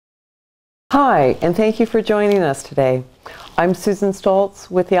Hi, and thank you for joining us today. I'm Susan Stoltz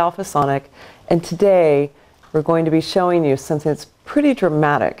with the AlphaSonic, and today we're going to be showing you something that's pretty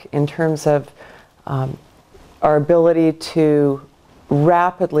dramatic in terms of our ability to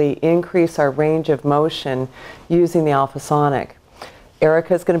rapidly increase our range of motion using the AlphaSonic.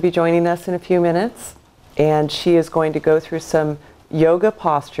 Erica is going to be joining us in a few minutes, and she is going to go through some yoga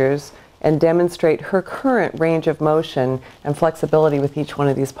postures and demonstrate her current range of motion and flexibility with each one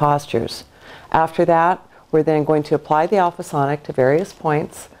of these postures. After that, we're then going to apply the AlphaSonic to various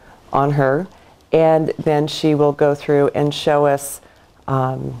points on her, and then she will go through and show us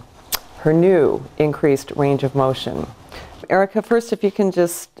her new increased range of motion. Erica, first, if you can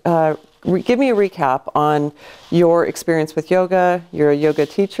just give me a recap on your experience with yoga. You're a yoga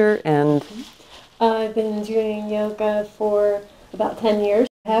teacher, and I've been doing yoga for about 10 years.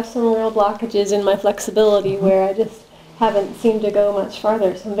 I have some real blockages in my flexibility where I just haven't seemed to go much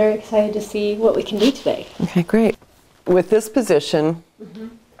farther, so I'm very excited to see what we can do today. Okay, great. With this position,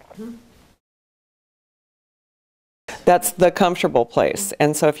 that's the comfortable place,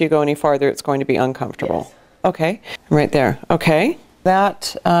 and so if you go any farther, it's going to be uncomfortable. Yes. Okay, right there. Okay,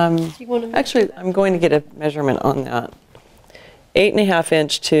 that, actually, I'm going to get a measurement on that. 8.5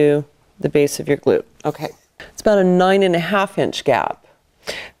 inch to the base of your glute. Okay, it's about a 9.5 inch gap.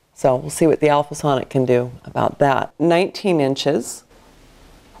 So we'll see what the AlphaSonic can do about that. 19 inches.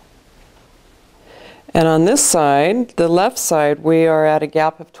 And on this side, the left side, we are at a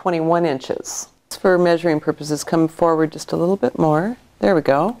gap of 21 inches. For measuring purposes, come forward just a little bit more. There we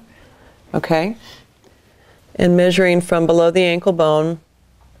go. Okay. And measuring from below the ankle bone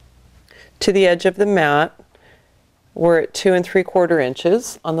to the edge of the mat, we're at 2 3/4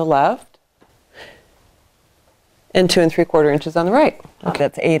 inches on the left. And 2 3/4 inches on the right. Okay,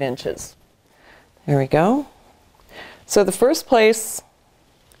 that's 8 inches. There we go. So the first place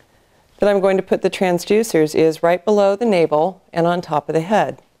that I'm going to put the transducers is right below the navel and on top of the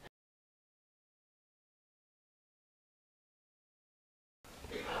head.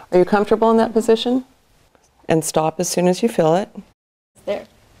 Are you comfortable in that position? And stop as soon as you feel it. It's there.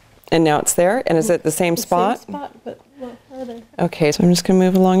 And now it's there? And is it the same spot? Same spot, but a lot further. Okay, so I'm just going to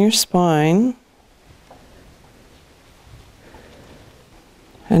move along your spine.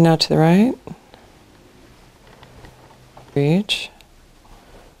 And now to the right. Reach.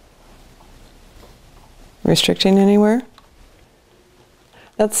 Restricting anywhere?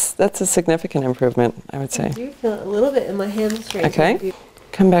 That's a significant improvement, I would say. I do feel it a little bit in my hamstring. Okay.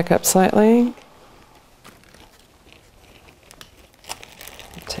 Come back up slightly.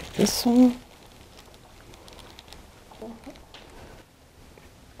 Take this one.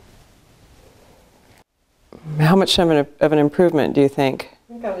 How much of an improvement do you think?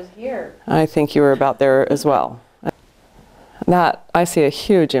 I think I was here. I think you were about there as well. That, I see a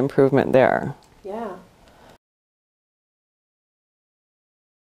huge improvement there. Yeah.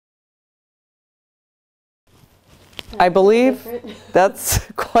 I believe that's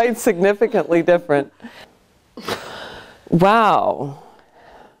quite significantly different. Wow.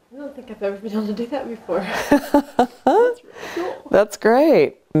 I don't think I've ever been able to do that before. That's really cool. That's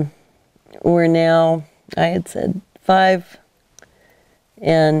great. We're now, I had said 5,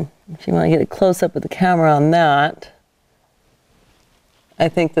 and if you want to get a close-up with the camera on that, I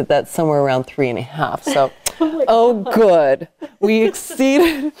think that that's somewhere around 3.5. So, oh good. We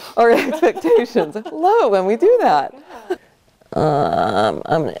exceeded our expectations. Hello, when we do that. I'm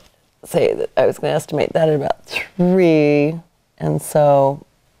going to say that I was going to estimate that at about 3, and so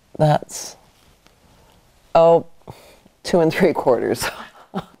that's, 2 3/4.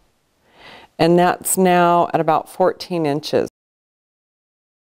 And that's now at about 14 inches.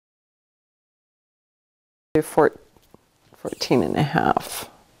 14.5.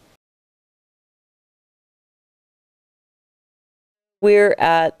 We're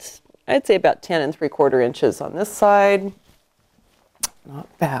at, I'd say, about 10 3/4 inches on this side. Not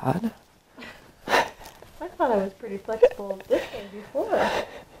bad. I thought I was pretty flexible this way before.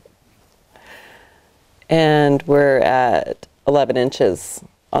 And we're at 11 inches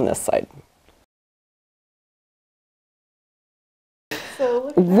on this side. So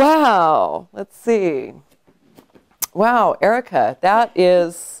look at Wow. Let's see. Wow, Erica, that's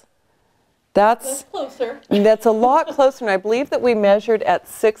closer. That's a lot closer, and I believe that we measured at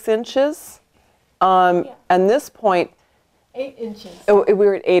 6 inches. And this point, 8 inches. oh, we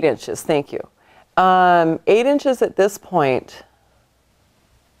were at 8 inches. Thank you. 8 inches at this point.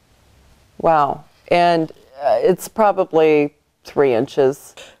 Wow, and it's probably 3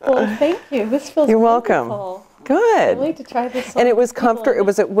 inches. Well, thank you. This feels You're wonderful. welcome. Good. I'd like to try this. And it was comfortable.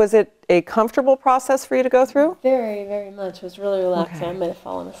 Was it a comfortable process for you to go through? Very, very much. It was really relaxing. Okay. I might have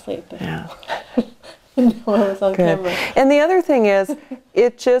fallen asleep. Yeah. No, I was on Good. camera. And the other thing is,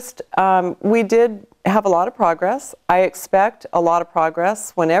 it just, we did have a lot of progress. I expect a lot of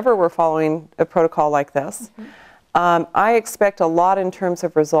progress whenever we're following a protocol like this. I expect a lot in terms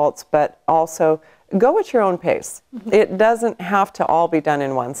of results, but also go at your own pace. It doesn't have to all be done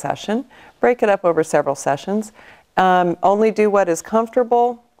in one session. Break it up over several sessions. Only do what is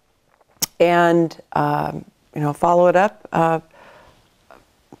comfortable, and follow it up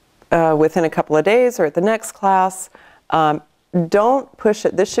within a couple of days or at the next class. Don't push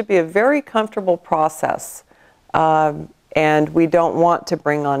it. This should be a very comfortable process, and we don't want to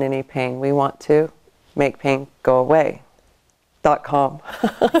bring on any pain. We want to make pain go away. .com.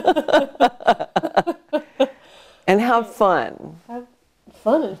 And have fun. Have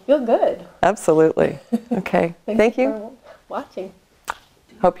fun and feel good. Absolutely. Okay. Thank you. For watching.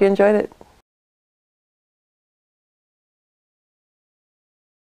 Hope you enjoyed it.